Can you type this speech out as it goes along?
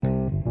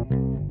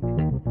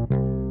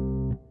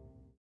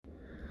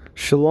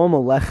Shalom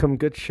Aleichem,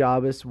 good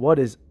Shabbos. What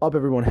is up,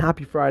 everyone?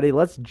 Happy Friday.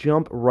 Let's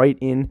jump right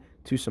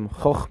into some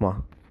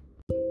Chokhmah.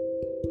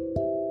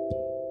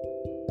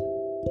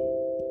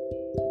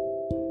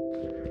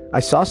 I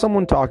saw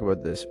someone talk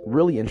about this.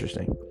 Really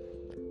interesting.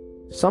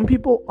 Some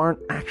people aren't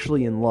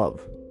actually in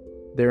love.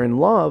 They're in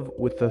love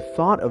with the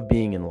thought of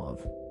being in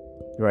love.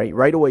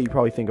 Right away, you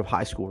probably think of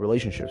high school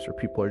relationships where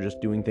people are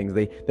just doing things.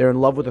 They're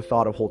in love with the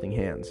thought of holding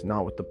hands,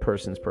 not with the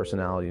person's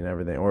personality and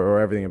everything, or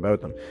everything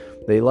about them.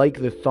 They like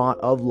the thought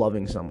of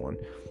loving someone,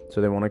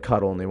 so they want to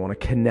cuddle and they want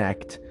to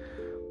connect.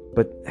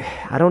 But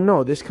I don't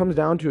know. This comes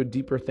down to a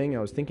deeper thing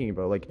I was thinking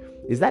about. Like,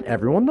 is that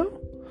everyone though?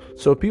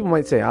 So people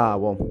might say,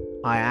 well,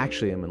 I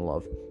actually am in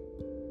love.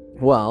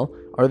 Well,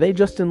 are they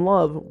just in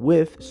love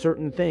with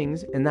certain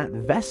things, and that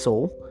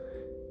vessel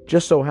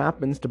just so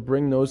happens to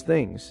bring those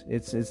things?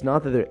 It's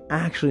not that they're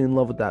actually in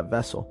love with that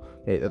vessel,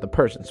 the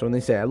person. So when they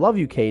say, I love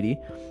you, Katie,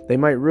 they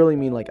might really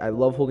mean like, I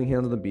love holding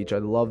hands on the beach. I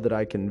love that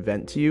I can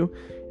vent to you,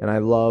 and I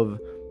love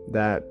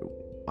that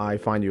I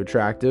find you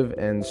attractive,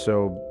 and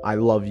so I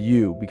love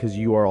you because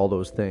you are all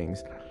those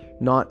things.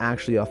 Not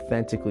actually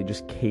authentically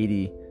just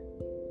Katie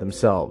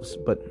themselves.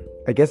 But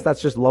I guess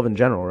that's just love in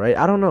general, right?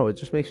 I don't know. It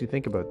just makes me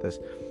think about this.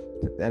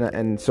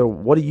 And so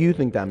what do you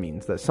think that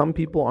means? That some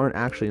people aren't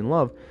actually in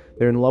love.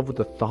 They're in love with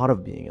the thought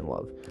of being in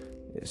love.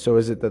 So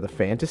is it that the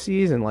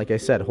fantasies and, like I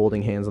said,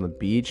 holding hands on the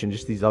beach and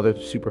just these other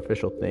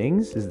superficial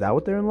things, is that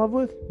what they're in love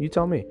with? You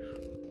tell me.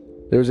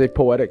 There's a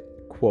poetic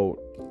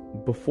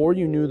quote: before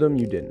you knew them,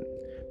 you didn't.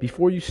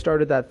 Before you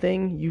started that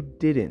thing, you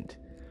didn't.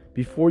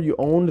 Before you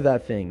owned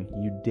that thing,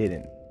 you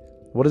didn't.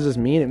 What does this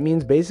mean? It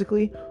means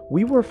basically,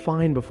 we were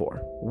fine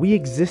before. We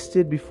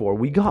existed before.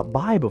 We got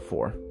by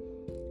before.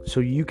 So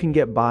you can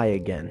get by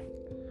again.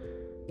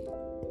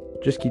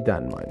 Just keep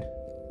that in mind.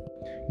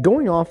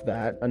 Going off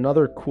that,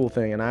 another cool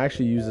thing, and I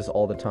actually use this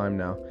all the time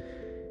now,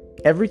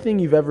 everything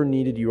you've ever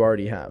needed, you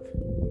already have.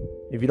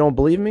 If you don't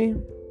believe me,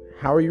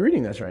 how are you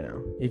reading this right now?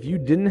 If you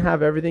didn't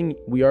have everything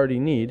we already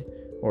need,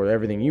 or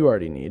everything you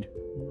already need,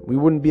 we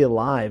wouldn't be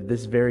alive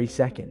this very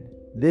second.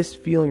 This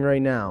feeling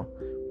right now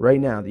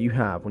that you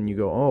have when you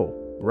go,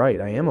 oh,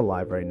 right, I am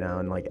alive right now,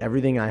 and like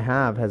everything I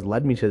have has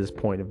led me to this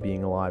point of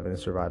being alive and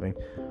surviving.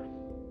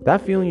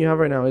 That feeling you have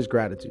right now is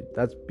gratitude.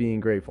 That's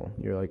being grateful.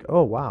 You're like,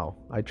 oh, wow,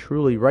 I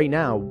truly, right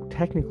now,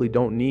 technically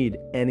don't need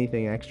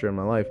anything extra in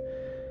my life.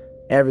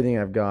 Everything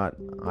I've got,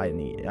 I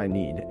need,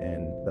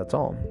 and that's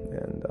all.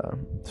 And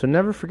so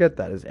never forget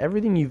that. Is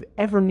everything you've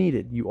ever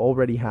needed, you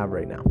already have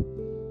right now.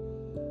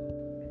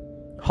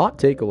 Hot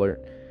take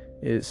alert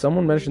is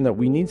someone mentioned that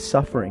we need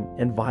suffering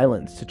and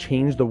violence to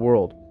change the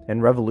world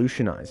and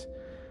revolutionize.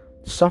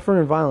 Suffering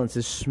and violence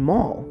is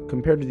small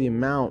compared to the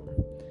amount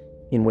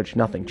in which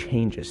nothing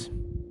changes.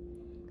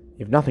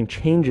 If nothing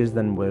changes,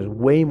 then there's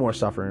way more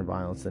suffering and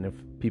violence than if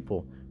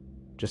people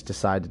just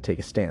decide to take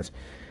a stance.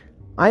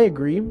 I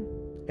agree,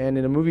 and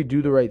in a movie,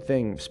 Do the Right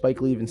Thing, Spike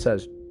Lee even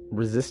says,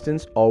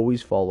 resistance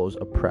always follows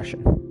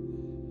oppression.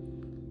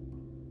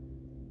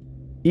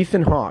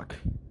 Ethan Hawke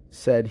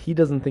said he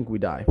doesn't think we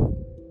die.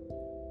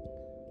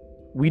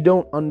 We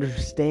don't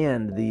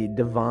understand the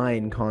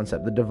divine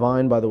concept. The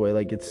divine, by the way,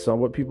 like it's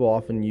what people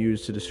often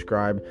use to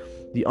describe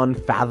the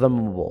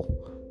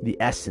unfathomable, the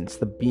essence,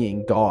 the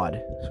being,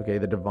 God, okay,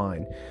 the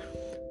divine.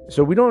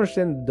 So we don't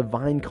understand the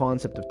divine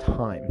concept of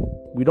time.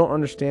 We don't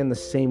understand the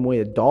same way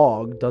a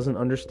dog doesn't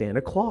understand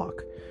a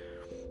clock.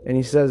 And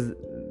he says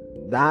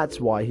that's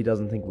why he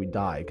doesn't think we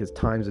die, because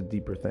time's a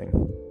deeper thing.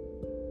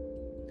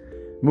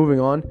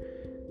 Moving on,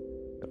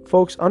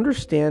 folks,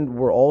 understand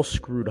we're all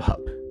screwed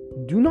up.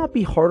 Do not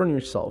be hard on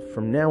yourself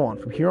from now on.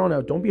 From here on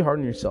out, don't be hard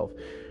on yourself.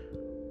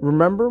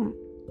 Remember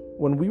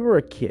when we were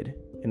a kid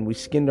and we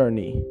skinned our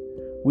knee,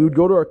 we would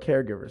go to our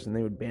caregivers and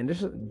they would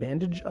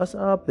bandage us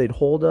up, they'd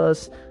hold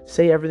us,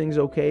 say everything's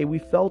okay. We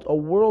felt a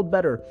world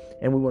better,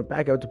 and we went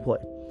back out to play.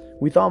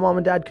 We thought mom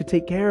and dad could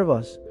take care of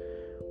us.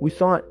 We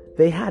thought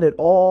they had it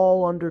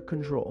all under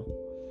control.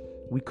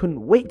 We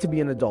couldn't wait to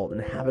be an adult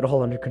and have it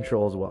all under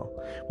control as well.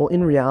 Well,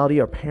 in reality,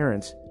 our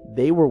parents,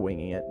 they were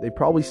winging it. They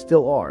probably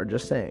still are,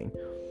 just saying.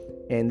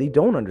 And they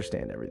don't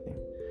understand everything.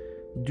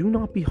 Do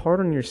not be hard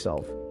on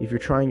yourself if you're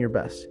trying your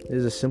best. It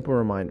is a simple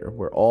reminder.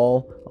 We're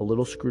all a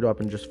little screwed up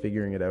and just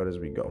figuring it out as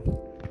we go.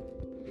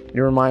 It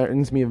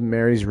reminds me of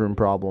Mary's room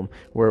problem,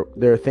 where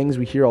there are things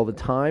we hear all the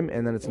time,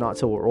 and then it's not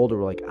till we're older,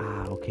 we're like,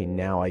 okay,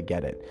 now I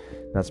get it.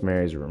 That's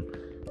Mary's room.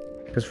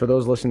 Because for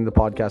those listening to the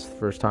podcast the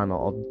first time,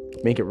 I'll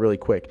make it really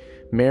quick.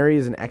 Mary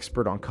is an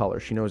expert on color.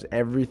 She knows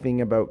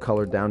everything about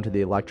color down to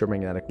the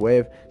electromagnetic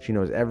wave. She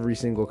knows every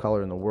single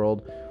color in the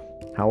world.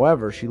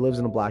 However, she lives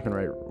in a black and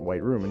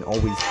white room and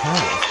always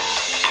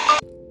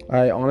has.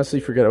 I honestly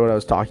forget what I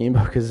was talking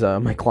about because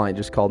my client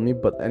just called me.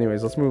 But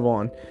anyways, let's move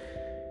on.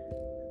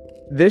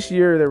 this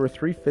year there were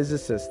 3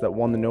 physicists that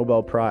won the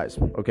Nobel Prize.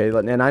 Okay,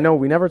 and I know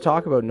we never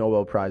talk about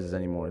Nobel Prizes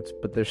anymore,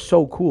 but they're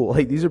so cool.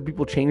 Like, these are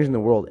people changing the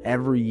world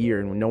every year,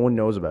 and no one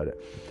knows about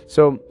it.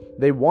 So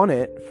they won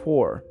it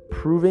for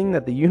proving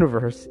that the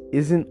universe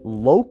isn't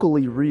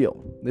locally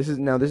real.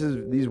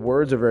 These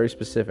words are very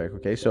specific.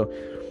 Okay, so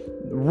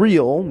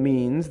real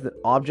means that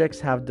objects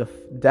have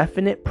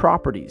definite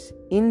properties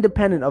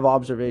independent of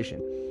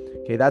observation.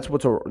 Okay, that's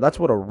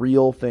what a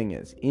real thing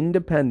is.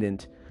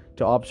 Independent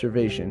to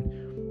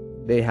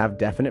observation, they have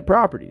definite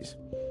properties.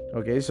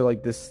 Okay, so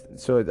like this,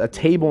 so a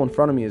table in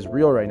front of me is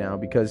real right now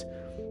because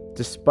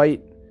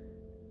despite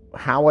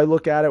how I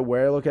look at it,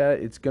 where I look at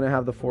it, it's going to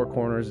have the 4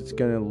 corners. It's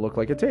going to look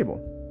like a table.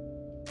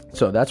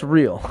 So that's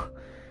real.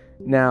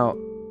 Now,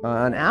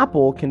 an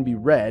apple can be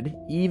red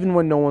even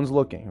when no one's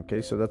looking.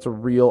 Okay, so that's a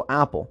real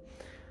apple.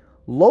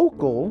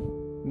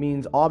 Local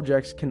means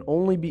objects can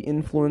only be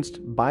influenced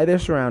by their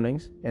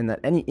surroundings and that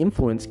any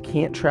influence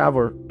can't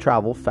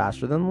travel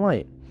faster than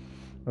light.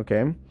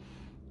 Okay,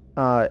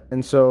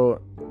 and so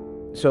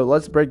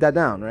let's break that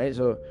down, right?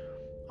 So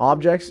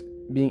objects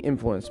being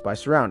influenced by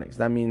surroundings.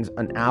 That means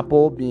an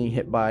apple being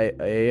hit by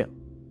a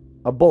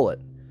bullet.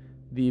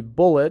 The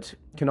bullet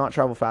cannot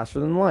travel faster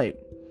than light.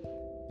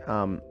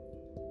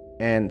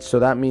 And so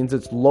that means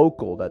it's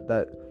local.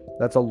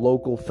 That's a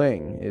local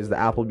thing, is the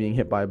apple being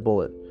hit by a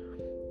bullet.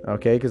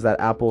 Okay, because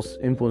that apple's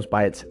influenced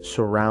by its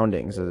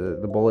surroundings.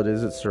 The bullet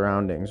is its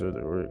surroundings,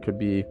 or it could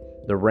be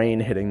the rain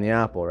hitting the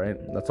apple, right?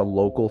 That's a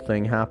local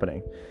thing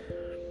happening.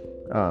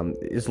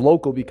 It's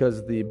local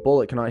because the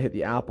bullet cannot hit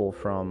the apple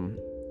from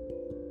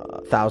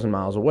 1,000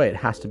 miles away. It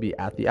has to be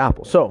at the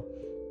apple. So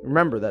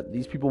remember that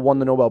these people won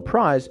the Nobel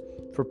Prize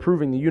for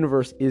proving the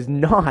universe is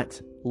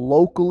not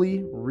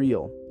locally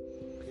real.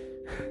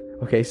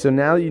 Okay, so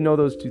now that you know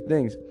those 2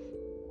 things,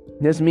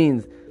 this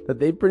means that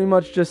they pretty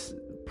much just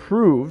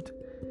proved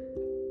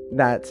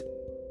that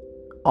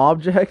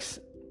objects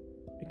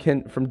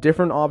can, from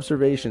different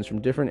observations,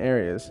 from different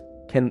areas,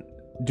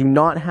 do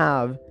not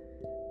have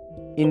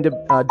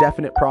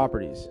definite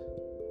properties.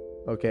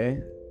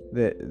 Okay,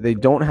 they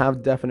don't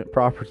have definite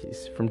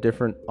properties from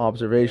different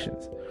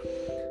observations.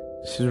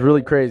 This is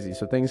really crazy.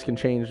 So things can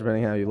change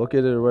depending on how you look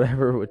at it or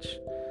whatever.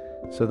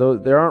 So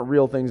there aren't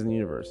real things in the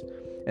universe.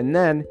 And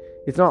then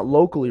it's not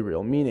locally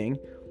real, meaning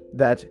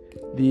that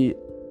the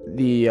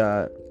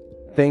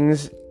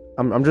things.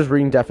 I'm just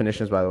reading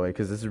definitions, by the way,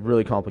 because this is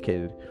really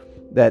complicated.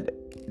 That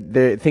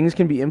things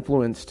can be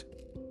influenced.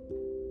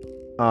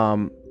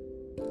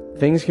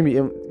 Things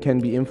can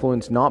be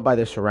influenced not by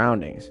their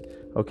surroundings.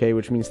 Okay,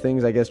 which means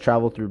things, I guess,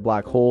 travel through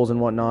black holes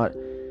and whatnot.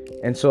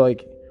 And so,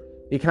 like,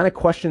 it kind of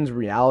questions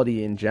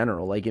reality in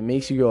general. Like, it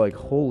makes you go, like,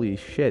 holy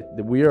shit,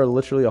 we are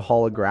literally a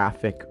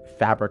holographic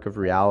fabric of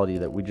reality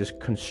that we just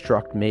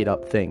construct made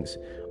up things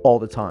all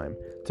the time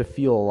to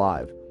feel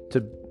alive,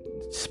 to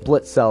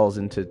split cells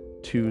into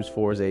 2s,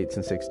 4s, 8s,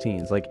 and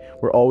 16s. Like,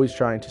 we're always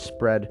trying to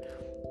spread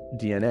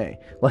DNA.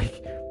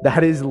 Like,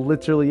 that is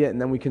literally it.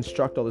 And then we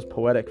construct all this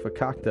poetic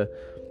fakakta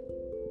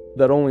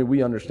that only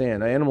we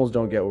understand. Animals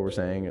don't get what we're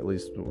saying, at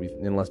least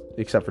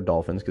except for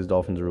dolphins, because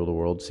dolphins rule the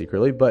world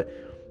secretly. But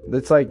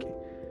it's like,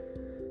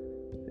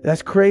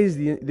 that's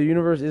crazy. The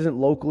universe isn't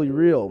locally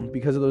real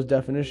because of those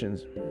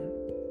definitions.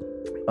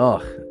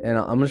 Ugh. And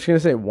I'm just gonna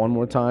say it one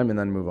more time and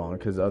then move on,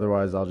 because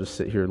otherwise I'll just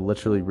sit here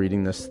literally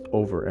reading this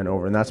over and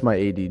over, and that's my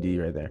ADD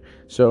right there.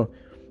 So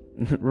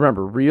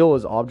remember, real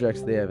is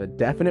objects. They have a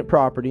definite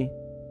property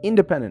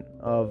independent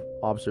of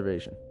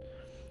observation.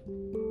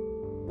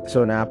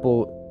 So an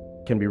apple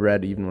can be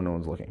red even when no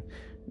one's looking.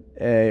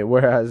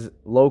 Whereas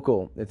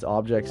local, it's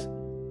objects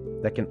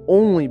that can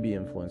only be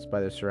influenced by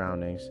their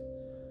surroundings,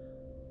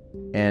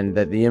 and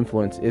that the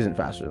influence isn't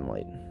faster than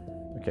light.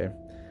 Okay,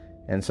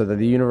 and so that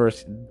the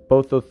universe,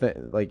 both those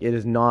things, like, it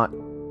is not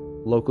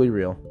locally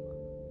real.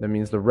 That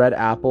means the red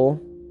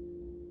apple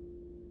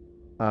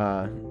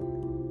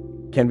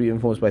can be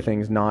influenced by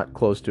things not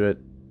close to it.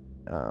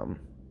 And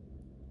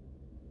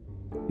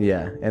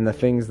the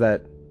things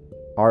that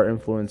are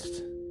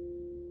influenced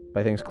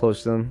by things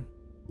close to them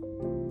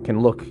can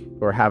look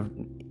or have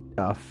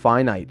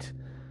finite,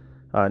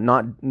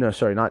 not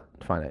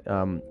finite,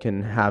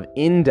 can have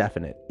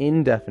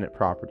indefinite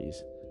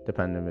properties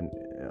dependent on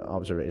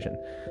observation.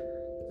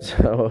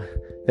 So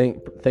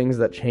things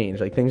that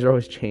change, like, things are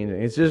always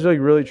changing. It's just like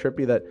really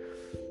trippy that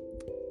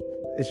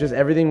it's just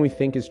everything we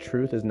think is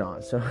truth is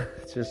not. So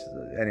it's just,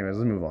 anyways,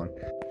 let's move on.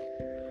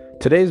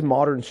 Today's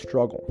modern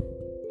struggle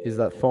is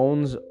that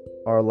phones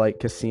are like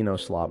casino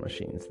slot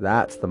machines.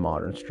 That's the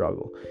modern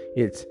struggle.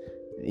 It's,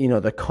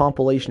 the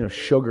compilation of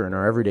sugar in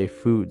our everyday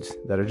foods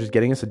that are just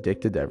getting us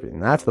addicted to everything.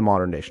 That's the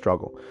modern day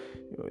struggle.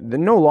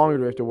 No longer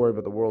do we have to worry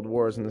about the world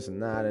wars and this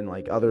and that and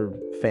like other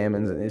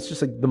famines. And it's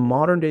just like the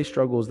modern day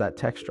struggle is that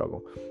tech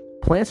struggle.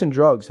 Plants and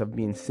drugs have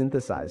been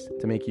synthesized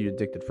to make you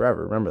addicted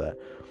forever. Remember that.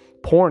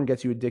 Porn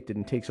gets you addicted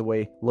and takes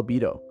away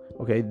libido.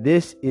 Okay,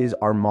 this is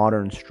our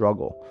modern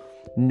struggle.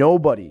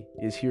 Nobody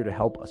is here to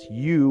help us.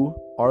 You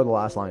are the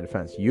last line of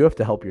defense. You have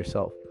to help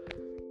yourself.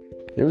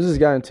 There was this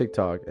guy on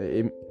TikTok.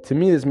 To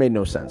me, this made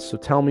no sense. So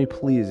tell me,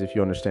 please, if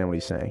you understand what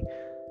he's saying.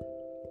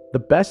 The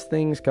best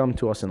things come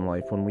to us in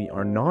life when we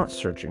are not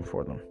searching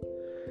for them.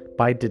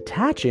 By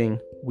detaching,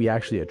 we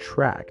actually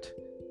attract.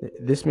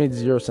 This made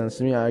zero sense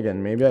to me.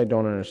 Again, maybe I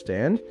don't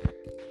understand.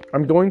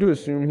 I'm going to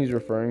assume he's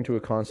referring to a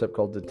concept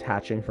called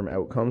detaching from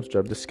outcomes, which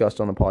I've discussed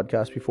on the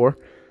podcast before.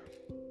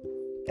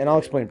 And I'll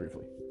explain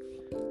briefly.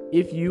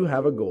 If you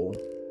have a goal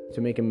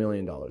to make $1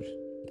 million,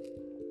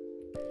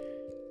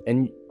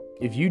 and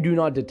if you do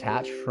not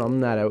detach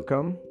from that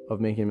outcome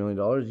of making $1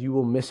 million, you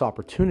will miss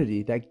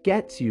opportunity that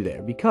gets you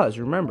there. Because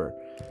remember,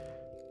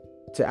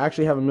 to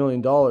actually have $1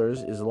 million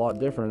is a lot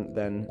different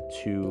than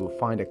to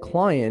find a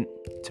client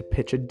to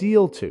pitch a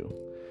deal to.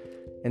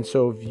 And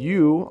so if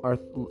you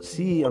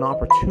see an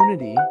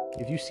opportunity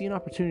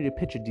to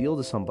pitch a deal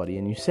to somebody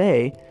and you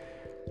say,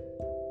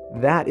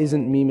 that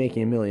isn't me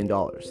making $1 million,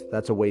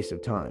 that's a waste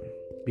of time,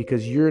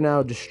 because you're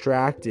now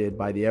distracted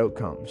by the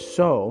outcome.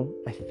 So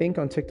I think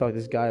on TikTok,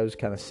 this guy was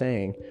kind of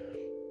saying,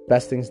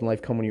 best things in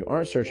life come when you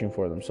aren't searching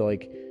for them. So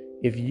like,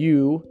 if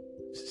you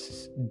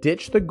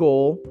ditch the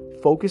goal,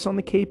 focus on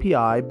the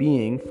KPI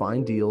being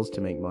find deals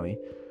to make money,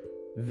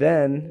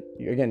 then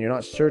again, you're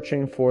not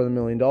searching for the $1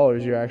 million.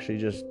 You're actually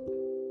just,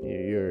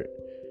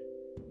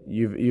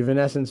 you've in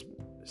essence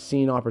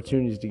seen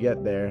opportunities to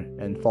get there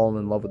and fallen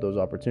in love with those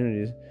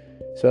opportunities.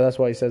 So that's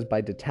why he says, by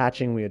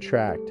detaching, we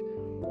attract.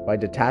 By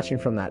detaching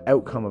from that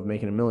outcome of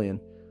making $1 million,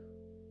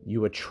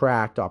 you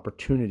attract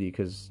opportunity,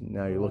 because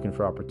now you're looking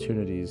for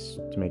opportunities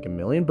to make $1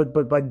 million.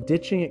 But by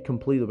ditching it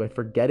completely, by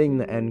forgetting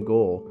the end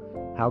goal,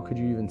 how could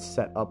you even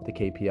set up the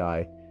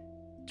KPI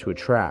to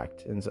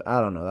attract? And so I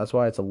don't know. That's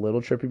why it's a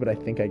little trippy, but I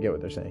think I get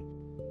what they're saying.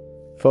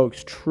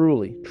 Folks,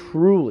 truly,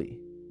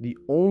 the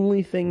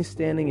only thing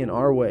standing in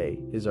our way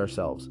is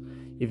ourselves.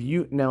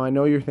 Now I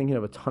know you're thinking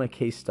of a ton of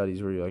case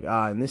studies where you're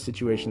like, in this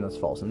situation that's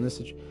false, in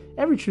this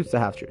every truth's a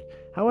half truth.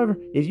 However,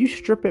 if you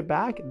strip it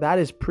back, that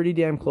is pretty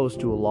damn close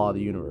to a law of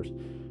the universe.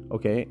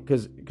 Okay,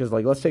 because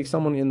like, let's take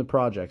someone in the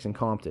projects in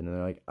Compton, and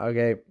they're like,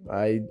 okay,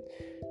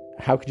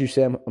 how could you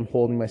say I'm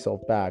holding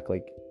myself back?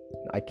 Like,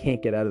 I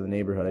can't get out of the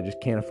neighborhood. I just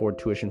can't afford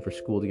tuition for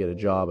school to get a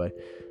job.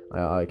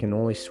 I can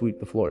only sweep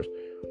the floors.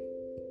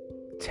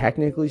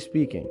 Technically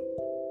speaking,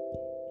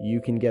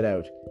 you can get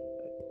out.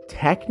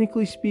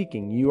 Technically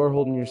speaking, you are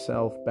holding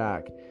yourself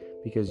back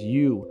because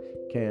you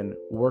can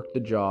work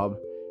the job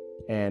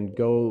and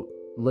go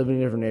live in a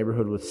different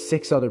neighborhood with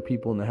 6 other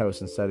people in the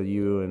house instead of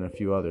you and a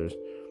few others.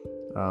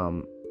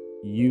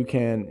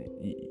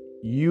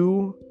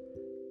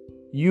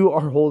 You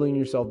are holding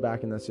yourself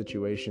back in that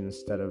situation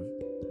instead of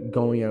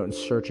going out and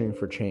searching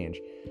for change.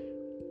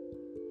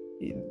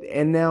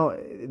 And now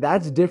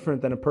that's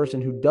different than a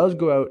person who does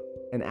go out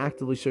and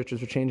actively searches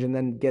for change and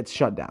then gets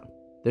shut down.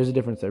 There's a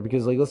difference there,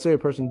 because like, let's say a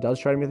person does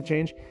try to make the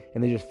change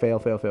and they just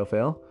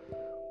fail.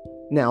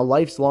 Now,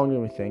 life's longer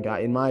than we think.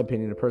 In my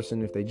opinion, a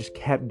person, if they just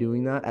kept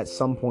doing that, at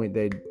some point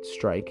they'd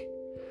strike.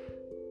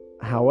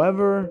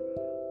 However,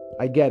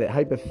 I get it.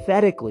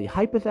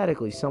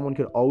 Hypothetically, someone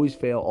could always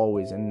fail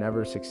always and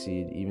never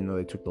succeed, even though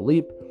they took the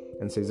leap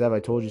and say, Zev, I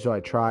told you so,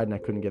 I tried and I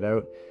couldn't get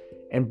out.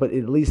 But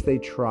at least they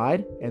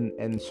tried,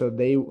 and so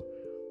they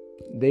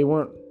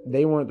weren't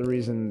the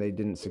reason they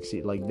didn't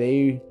succeed. Like,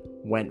 they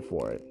went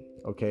for it.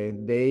 Okay,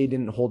 they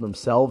didn't hold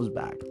themselves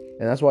back.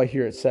 And that's why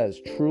here it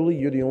says, truly,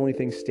 you're the only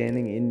thing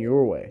standing in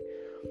your way.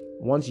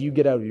 Once you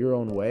get out of your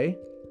own way,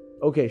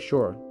 okay,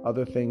 sure,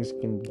 other things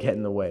can get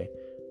in the way.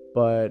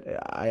 But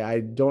I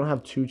don't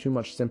have too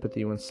much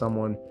sympathy when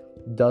someone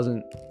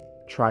doesn't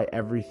try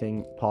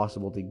everything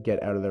possible to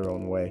get out of their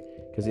own way.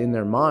 Because in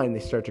their mind, they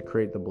start to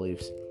create the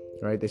beliefs,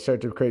 right? They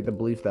start to create the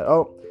belief that,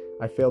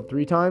 I failed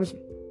 3 times.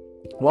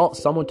 Well,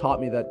 someone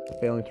taught me that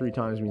failing 3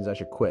 times means I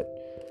should quit,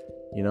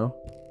 you know?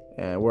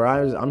 And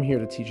I'm here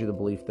to teach you the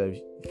belief that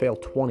you fail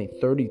 20,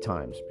 30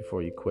 times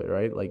before you quit,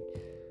 right? Like,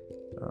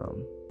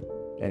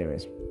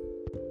 anyways.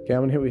 Okay, I'm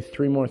going to hit with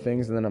 3 more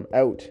things and then I'm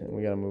out and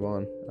we got to move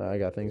on. I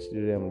got things to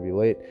do today. I'm going to be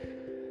late.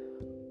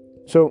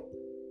 So,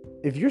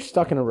 if you're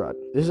stuck in a rut,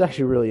 this is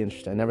actually really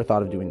interesting. I never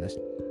thought of doing this.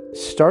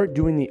 Start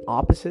doing the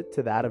opposite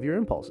to that of your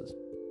impulses.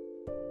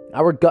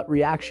 Our gut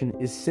reaction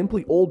is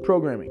simply old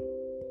programming.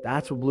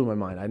 That's what blew my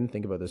mind. I didn't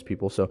think about this,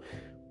 people. So,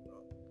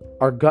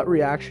 our gut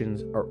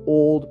reactions are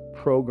old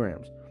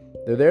programs.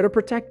 They're there to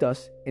protect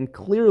us, and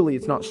clearly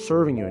it's not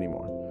serving you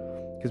anymore.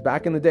 Because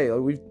back in the day,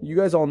 you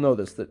guys all know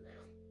this, that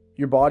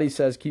your body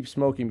says keep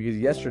smoking because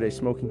yesterday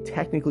smoking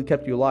technically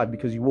kept you alive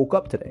because you woke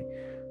up today.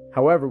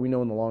 However, we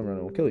know in the long run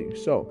it will kill you.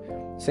 So,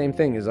 same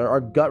thing is our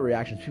gut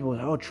reactions. People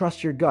are like,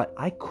 trust your gut.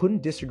 I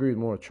couldn't disagree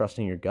more with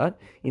trusting your gut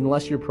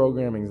unless your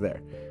programming's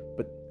there.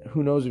 But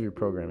who knows if your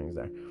programming's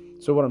there?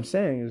 So what I'm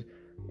saying is,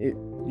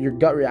 your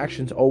gut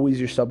reaction is always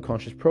your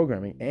subconscious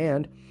programming.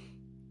 And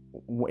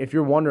if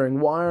you're wondering,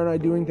 why aren't I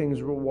doing things?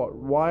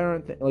 Why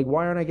aren't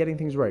I getting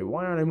things right?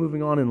 Why aren't I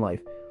moving on in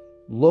life?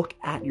 Look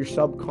at your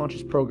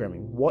subconscious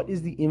programming. What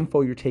is the info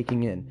you're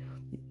taking in?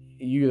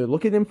 You either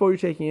look at the info you're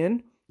taking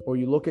in, or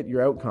you look at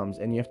your outcomes,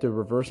 and you have to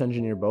reverse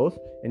engineer both,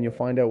 and you'll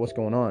find out what's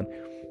going on.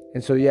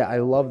 And so, yeah, I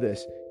love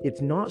this.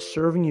 It's not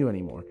serving you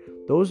anymore.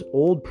 Those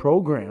old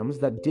programs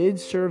that did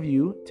serve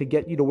you to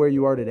get you to where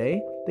you are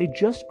today, they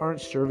just aren't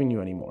serving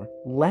you anymore.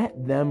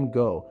 Let them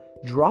go.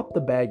 Drop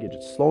the baggage.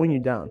 It's slowing you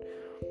down.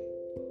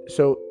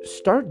 So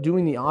start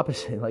doing the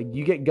opposite. Like,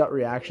 you get gut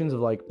reactions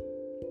of like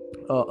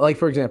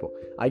for example,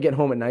 I get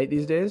home at night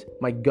these days.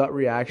 My gut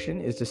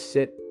reaction is to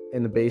sit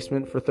in the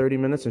basement for 30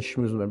 minutes and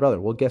schmooze with my brother.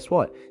 Well, guess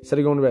what? Instead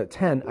of going to bed at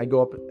 10, I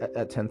go up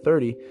at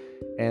 10:30,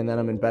 and then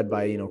I'm in bed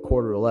by,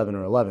 quarter 11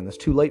 or 11. That's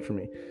too late for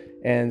me.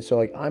 And so,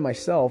 like, I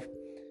myself,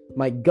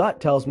 my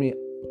gut tells me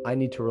I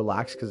need to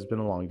relax because it's been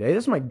a long day.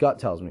 This is my gut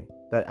tells me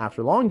that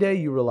after a long day,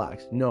 you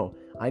relax. No,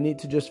 I need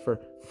to just for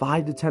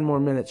 5 to 10 more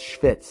minutes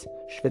schwitz.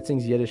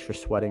 Schwitzing's Yiddish for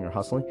sweating or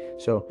hustling.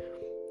 So,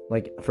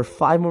 like, for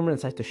 5 more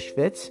minutes, I have to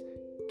schwitz.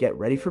 Get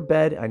ready for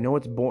bed. I know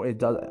it's boring. It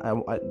does.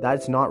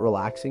 That's not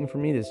relaxing for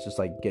me. It's just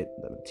like get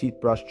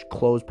teeth brushed,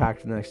 clothes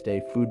packed for the next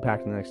day, food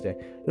packed for the next day.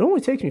 It only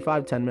takes me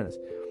 5-10 minutes,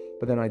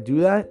 but then I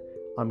do that,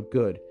 I'm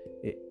good.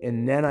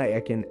 And then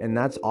I can, and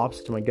that's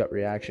opposite to my gut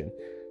reaction.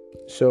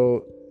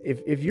 So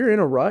if you're in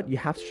a rut, you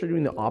have to start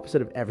doing the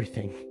opposite of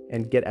everything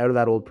and get out of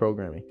that old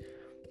programming.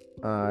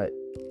 There's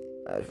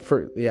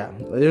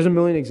a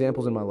million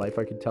examples in my life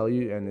I could tell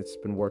you, and it's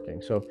been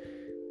working. So,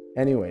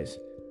 anyways.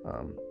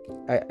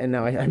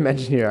 I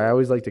mentioned here, I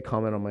always like to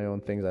comment on my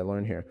own things I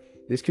learn here.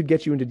 This could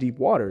get you into deep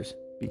waters.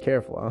 Be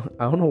careful.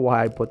 I don't know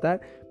why I put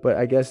that, but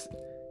I guess,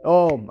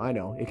 I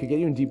know. It could get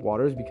you in deep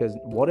waters because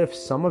what if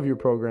some of your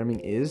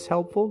programming is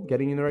helpful,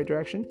 getting you in the right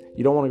direction?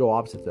 You don't want to go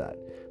opposite to that.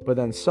 But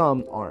then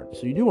some aren't.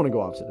 So you do want to go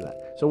opposite to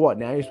that. So what?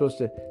 Now you're supposed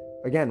to,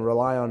 again,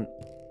 rely on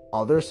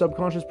other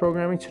subconscious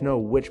programming to know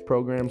which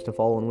programs to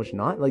follow and which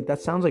not. Like,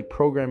 that sounds like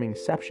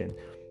programmingception.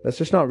 That's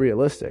just not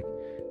realistic.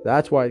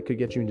 That's why it could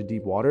get you into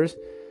deep waters.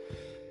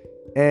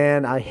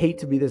 And I hate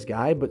to be this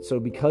guy, but so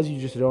because you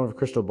just don't have a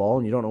crystal ball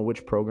and you don't know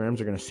which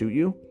programs are going to suit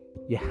you,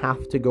 you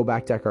have to go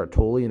back to Eckhart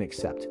Tolle and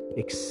accept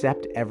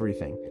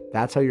everything.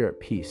 That's how you're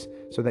at peace,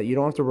 so that you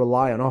don't have to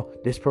rely on,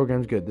 this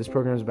program's good, this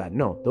program's bad.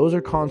 No, those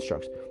are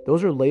constructs.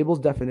 Those are labels,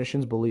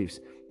 definitions, beliefs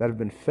that have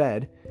been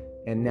fed.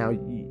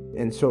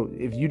 And so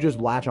if you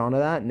just latch onto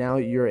that, now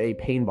you're a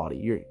pain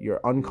body.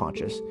 You're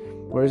unconscious.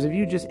 Whereas if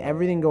you just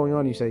everything going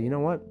on, you say, you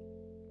know what?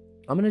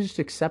 I'm going to just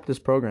accept this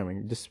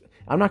programming.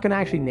 I'm not going to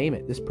actually name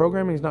it. This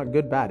programming is not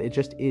good, bad. It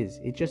just is.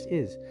 It just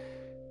is.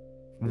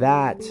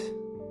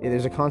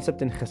 There's a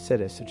concept in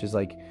Hasidus, which is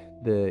like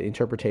the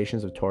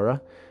interpretations of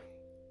Torah,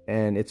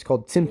 and it's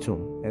called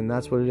Tzimtzum, and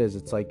that's what it is.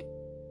 It's like,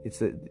 it's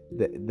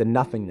the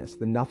nothingness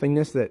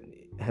that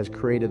has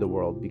created the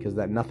world, because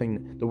that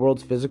nothing, the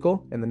world's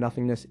physical, and the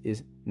nothingness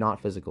is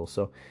not physical.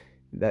 So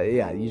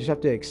you just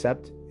have to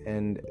accept,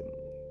 and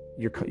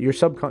your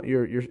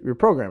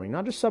programming,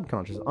 not just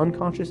subconscious,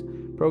 unconscious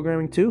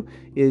programming too,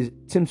 is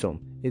Tzimtzum.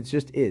 It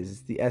just is.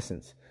 It's the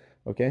essence.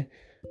 Okay?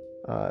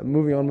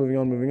 Moving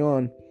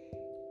on.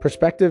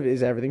 Perspective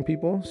is everything,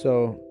 people.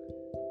 So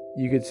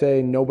you could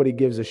say nobody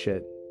gives a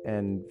shit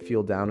and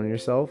feel down on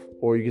yourself,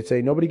 or you could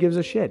say nobody gives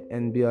a shit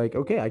and be like,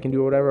 okay, I can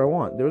do whatever I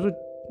want. Those are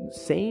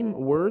same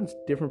words,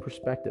 different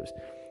perspectives.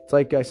 It's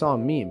like I saw a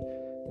meme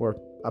where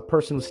a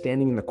person was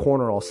standing in the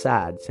corner all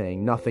sad,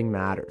 saying nothing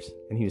matters.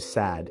 And he was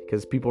sad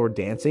because people were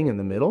dancing in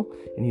the middle,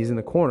 and he's in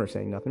the corner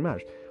saying nothing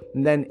matters.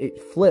 And then it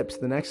flips.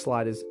 The next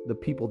slide is the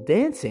people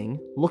dancing,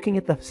 looking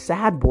at the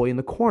sad boy in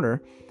the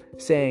corner,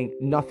 saying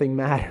nothing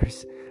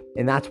matters.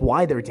 And that's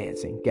why they're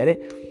dancing. Get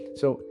it?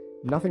 So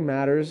nothing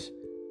matters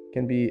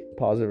can be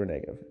positive or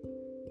negative.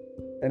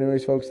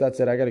 Anyways, folks,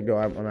 that's it. I got to go.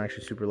 I'm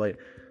actually super late.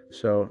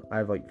 So I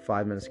have like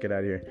 5 minutes to get out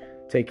of here.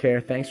 Take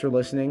care. Thanks for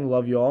listening.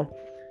 Love you all.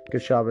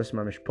 Good Shabbos,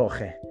 my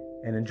mishpoche.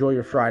 And enjoy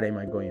your Friday,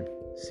 my goyim.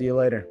 See you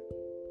later.